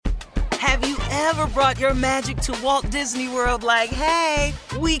Have you ever brought your magic to Walt Disney World like, hey,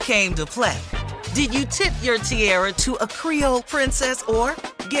 we came to play? Did you tip your tiara to a Creole princess or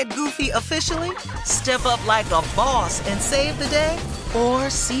get goofy officially? Step up like a boss and save the day? Or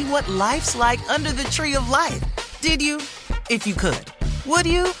see what life's like under the tree of life? Did you? If you could. Would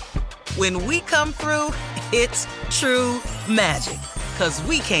you? When we come through, it's true magic. 'Cause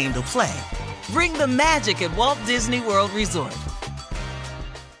we came to play. Bring the magic at Walt Disney World Resort.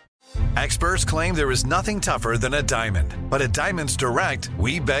 Experts claim there is nothing tougher than a diamond. But at Diamonds Direct,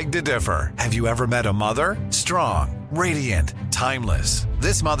 we beg to differ. Have you ever met a mother? Strong, radiant, timeless.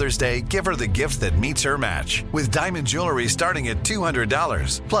 This Mother's Day, give her the gift that meets her match. With diamond jewelry starting at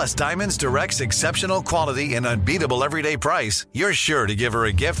 $200. Plus Diamonds Direct's exceptional quality and unbeatable everyday price, you're sure to give her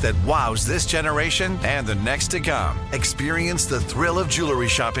a gift that wows this generation and the next to come. Experience the thrill of jewelry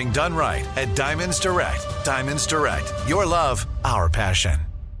shopping done right at Diamonds Direct. Diamonds Direct. Your love, our passion.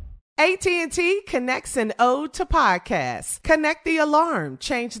 AT&T connects an ode to podcasts. Connect the alarm.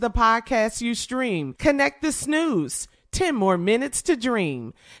 Change the podcast you stream. Connect the snooze. 10 more minutes to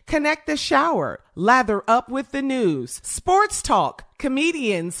dream. Connect the shower. Lather up with the news. Sports talk,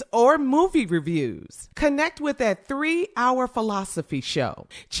 comedians, or movie reviews. Connect with that 3-hour philosophy show.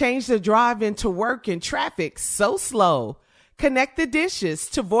 Change the drive into work in traffic so slow. Connect the dishes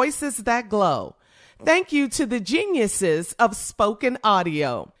to voices that glow. Thank you to the geniuses of spoken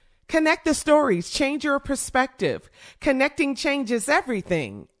audio. Connect the stories, change your perspective. Connecting changes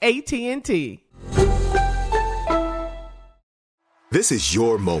everything. AT&T. This is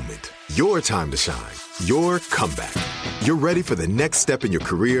your moment, your time to shine, your comeback. You're ready for the next step in your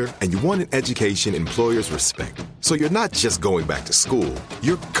career, and you want an education employers respect. So you're not just going back to school,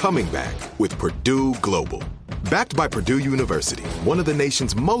 you're coming back with Purdue Global. Backed by Purdue University, one of the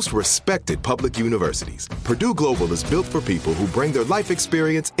nation's most respected public universities, Purdue Global is built for people who bring their life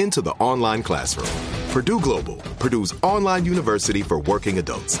experience into the online classroom. Purdue Global, Purdue's online university for working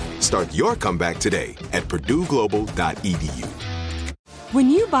adults. Start your comeback today at purdueglobal.edu. When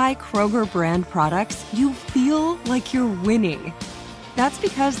you buy Kroger brand products, you feel like you're winning. That's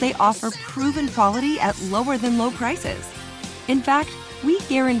because they offer proven quality at lower than low prices. In fact, we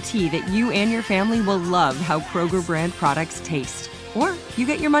guarantee that you and your family will love how Kroger brand products taste, or you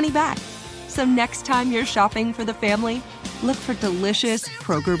get your money back. So next time you're shopping for the family, look for delicious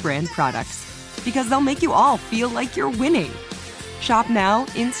Kroger brand products, because they'll make you all feel like you're winning. Shop now,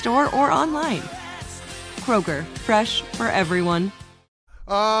 in-store, or online. Kroger, fresh for everyone.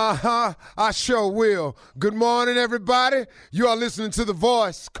 I sure will. Good morning, everybody. You are listening to The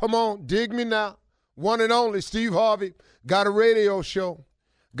Voice. Come on, dig me now. One and only Steve Harvey. Got a radio show.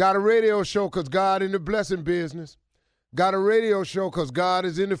 Got a radio show because God in the blessing business. Got a radio show because God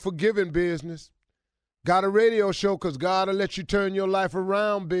is in the forgiving business. Got a radio show because God will let you turn your life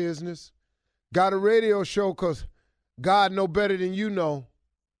around business. Got a radio show because God know better than you know.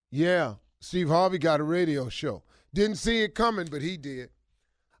 Yeah, Steve Harvey got a radio show. Didn't see it coming, but he did.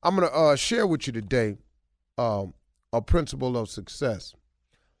 I'm going to share with you today a principle of success.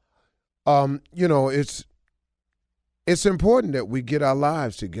 It's important that we get our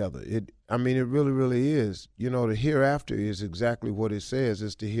lives together. It really, really is. The hereafter is exactly what it says.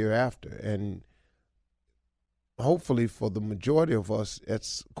 It's the hereafter. And hopefully for the majority of us,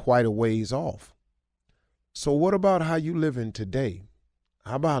 it's quite a ways off. So what about how you living today?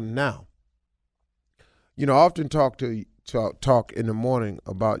 How about now? I often talk in the morning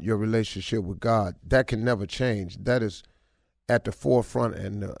about your relationship with God. That can never change. That is at the forefront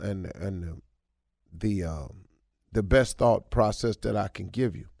and the best thought process that I can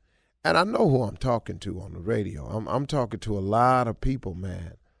give you. And I know who I'm talking to on the radio. I'm talking to a lot of people,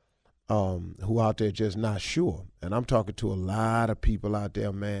 man, who out there just not sure. And I'm talking to a lot of people out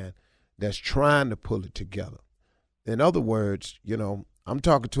there, man, that's trying to pull it together. In other words, I'm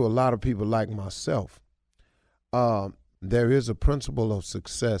talking to a lot of people like myself. There is a principle of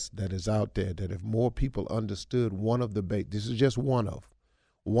success that is out there that if more people understood this is just one of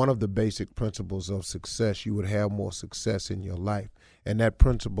the basic principles of success, you would have more success in your life. And that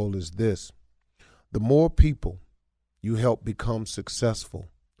principle is this: the more people you help become successful,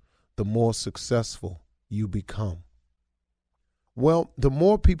 the more successful you become. Well, the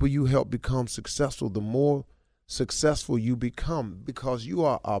more people you help become successful, the more successful you become, because you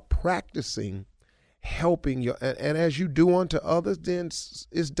are practicing helping you, and as you do unto others, then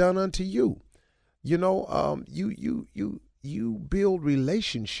it's done unto you. You build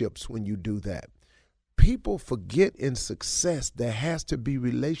relationships when you do that. People forget in success there has to be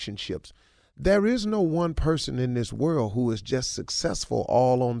relationships. There is no one person in this world who is just successful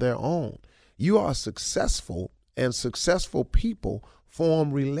all on their own. You are successful, and successful people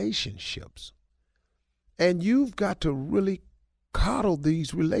form relationships. And you've got to really coddle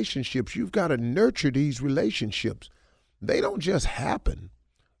these relationships. You've got to nurture these relationships. They don't just happen.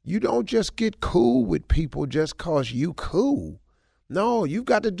 You don't just get cool with people just because you cool. No, you've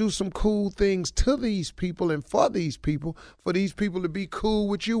got to do some cool things to these people and for these people to be cool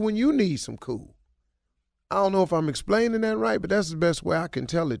with you when you need some cool. I don't know if I'm explaining that right, but that's the best way I can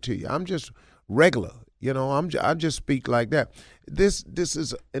tell it to you. I'm just regular, I just speak like that. This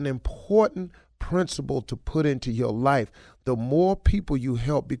is an important principle to put into your life. The more people you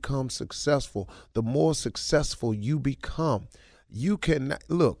help become successful, the more successful you become. You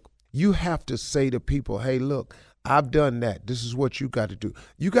have to say to people, hey, look, I've done that. This is what you got to do.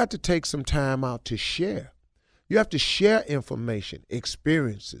 You got to take some time out to share. You have to share information,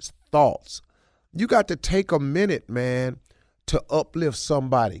 experiences, thoughts. You got to take a minute, man, to uplift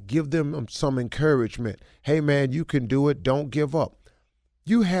somebody. Give them some encouragement. Hey, man, you can do it. Don't give up.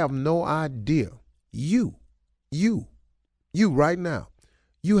 You have no idea. You right now,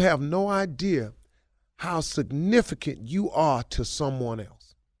 you have no idea how significant you are to someone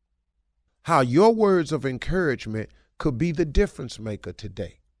else. How your words of encouragement could be the difference maker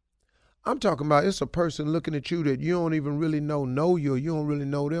today. I'm talking about it's a person looking at you that you don't even really know you, or you don't really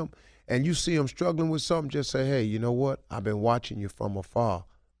know them, and you see them struggling with something, just say, hey, you know what? I've been watching you from afar.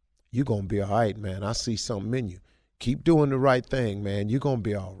 You're going to be all right, man. I see something in you. Keep doing the right thing, man. You're going to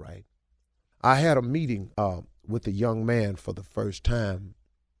be all right. I had a meeting with a young man for the first time,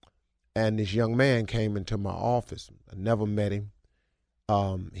 and this young man came into my office. I never met him.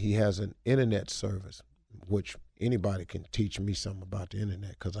 He has an internet service, which anybody can teach me something about the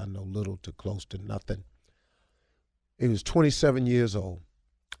internet because I know little to close to nothing. He was 27 years old,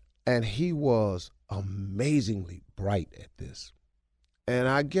 and he was amazingly bright at this. And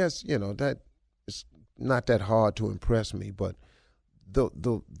I guess, that it's not that hard to impress me, but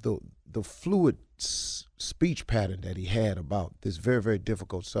the fluid speech pattern that he had about this very, very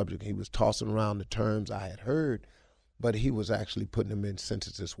difficult subject, he was tossing around the terms I had heard, but he was actually putting them in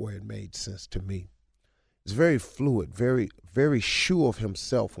sentences where it made sense to me. It's very fluid, very, very sure of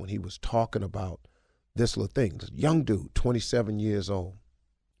himself when he was talking about this little thing. This young dude, 27 years old.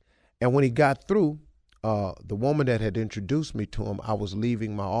 And when he got through, the woman that had introduced me to him, I was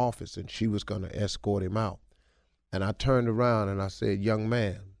leaving my office and she was going to escort him out. And I turned around and I said, young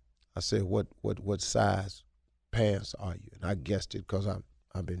man, I said, what size pants are you? And I guessed it because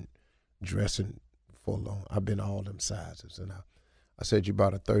I've been dressing for long. I've been all them sizes. And I said, you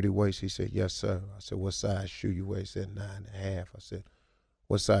about a 30 waist? He said, yes, sir. I said, what size shoe you wear? He said, 9.5. I said,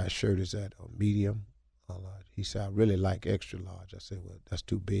 what size shirt is that? A medium? He said, I really like extra large. I said, well, that's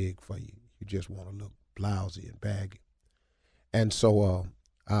too big for you. You just want to look blousy and baggy. And so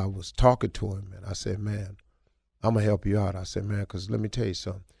I was talking to him, and I said, man, I'm going to help you out. I said, man, because let me tell you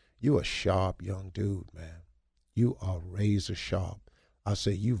something. You a sharp young dude, man. You are razor sharp. I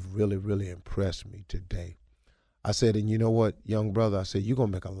said, you've really, really impressed me today. I said, and you know what, young brother? I said, you're going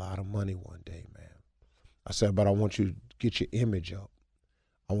to make a lot of money one day, man. I said, but I want you to get your image up.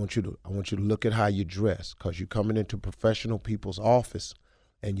 I want you to look at how you dress, because you're coming into professional people's office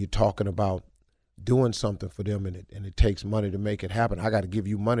and you're talking about doing something for them, and it takes money to make it happen. I got to give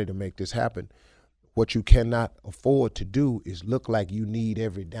you money to make this happen. What you cannot afford to do is look like you need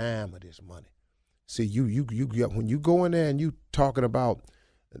every dime of this money. See, you when you go in there and you talking about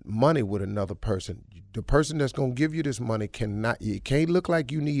money with another person, the person that's going to give you this money it can't look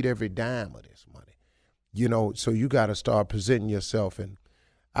like you need every dime of this money. So you got to start presenting yourself. And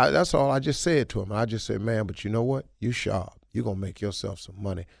that's all I just said to him. I just said, man, but you know what? You sharp. You're going to make yourself some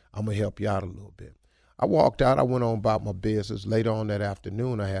money. I'm going to help you out a little bit. I walked out. I went on about my business. Later on that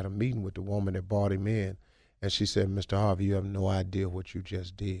afternoon, I had a meeting with the woman that brought him in, and she said, Mr. Harvey, you have no idea what you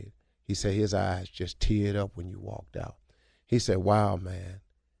just did. He said his eyes just teared up when you walked out. He said, wow, man,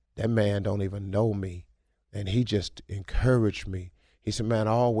 that man don't even know me, and he just encouraged me. He said, man,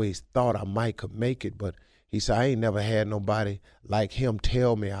 I always thought I might could make it, but he said, I ain't never had nobody like him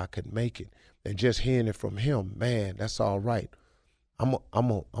tell me I could make it. And just hearing it from him, man, that's all right. I'm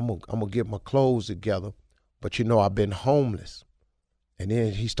gonna get my clothes together, but I've been homeless. And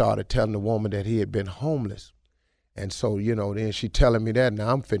then he started telling the woman that he had been homeless. And so, then she telling me that,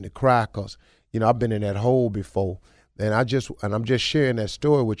 now I'm finna cry because, I've been in that hole before. And I'm just sharing that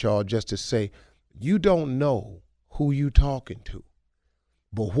story with y'all just to say, you don't know who you talking to.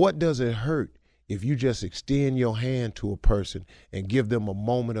 But what does it hurt if you just extend your hand to a person and give them a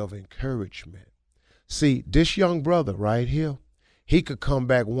moment of encouragement? See, this young brother right here, he could come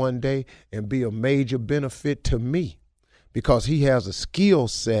back one day and be a major benefit to me because he has a skill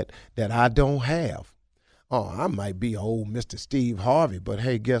set that I don't have. Oh, I might be old Mr. Steve Harvey, but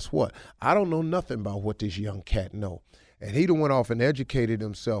hey, guess what? I don't know nothing about what this young cat know. And he done went off and educated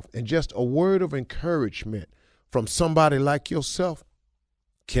himself. And just a word of encouragement from somebody like yourself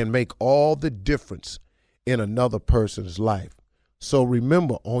can make all the difference in another person's life. So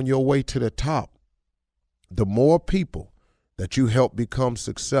remember, on your way to the top, the more people that you help become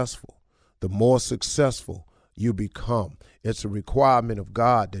successful, the more successful you become. It's a requirement of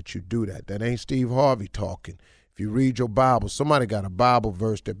God that you do that. That ain't Steve Harvey talking. If you read your Bible, somebody got a Bible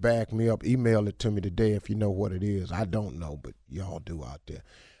verse that back me up. Email it to me today if you know what it is. I don't know, but y'all do out there.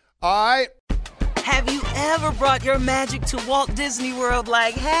 All right. Have you ever brought your magic to Walt Disney World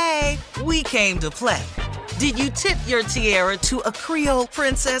like, hey, we came to play? Did you tip your tiara to a Creole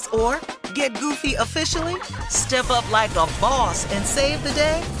princess or get goofy officially? Step up like a boss and save the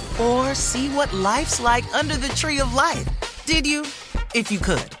day? Or see what life's like under the tree of life? Did you? If you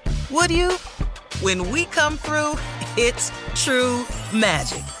could. Would you? When we come through, it's true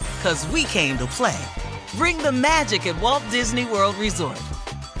magic. 'Cause we came to play. Bring the magic at Walt Disney World Resort.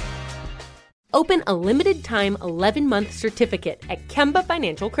 Open a limited-time 11-month certificate at Kemba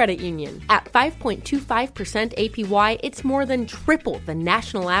Financial Credit Union. At 5.25% APY, it's more than triple the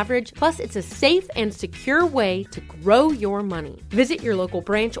national average, plus it's a safe and secure way to grow your money. Visit your local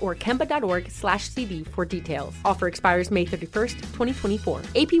branch or kemba.org/cb for details. Offer expires May 31st, 2024.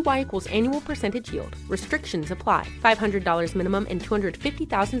 APY equals annual percentage yield. Restrictions apply. $500 minimum and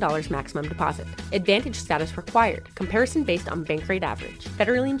 $250,000 maximum deposit. Advantage status required. Comparison based on bank rate average.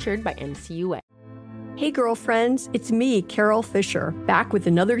 Federally insured by NCUA. Hey girlfriends, it's me, Carol Fisher, back with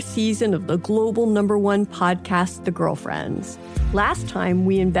another season of the global #1 podcast, The Girlfriends. Last time,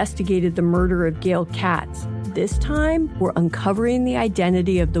 we investigated the murder of Gail Katz. This time, we're uncovering the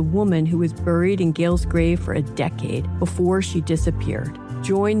identity of the woman who was buried in Gail's grave for a decade before she disappeared.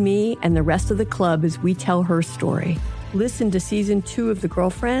 Join me and the rest of the club as we tell her story. Listen to Season 2 of The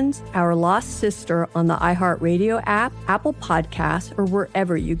Girlfriends, Our Lost Sister on the iHeartRadio app, Apple Podcasts, or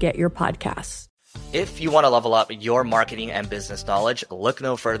wherever you get your podcasts. If you want to level up your marketing and business knowledge, look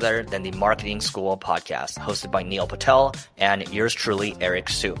no further than the Marketing School podcast, hosted by Neil Patel and yours truly, Eric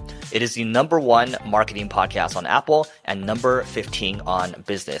Su. It is the #1 marketing podcast on Apple and number 15 on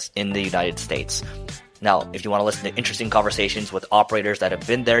business in the United States. Now, if you want to listen to interesting conversations with operators that have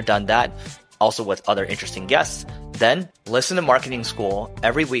been there, done that, also with other interesting guests, then listen to Marketing School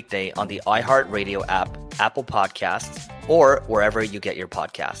every weekday on the iHeartRadio app, Apple Podcasts, or wherever you get your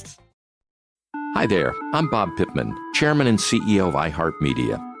podcasts. Hi there, I'm Bob Pittman, Chairman and CEO of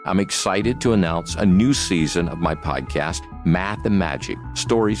iHeartMedia. I'm excited to announce a new season of my podcast, Math and Magic,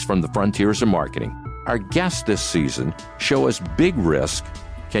 Stories from the Frontiers of Marketing. Our guests this season show us big risk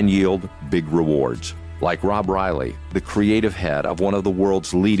can yield big rewards, like Rob Riley, the creative head of one of the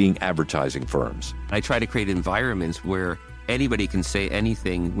world's leading advertising firms. I try to create environments where anybody can say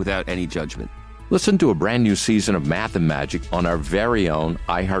anything without any judgment. Listen to a brand new season of Math and Magic on our very own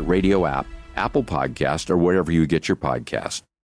iHeartRadio app, Apple Podcast, or wherever you get your podcast.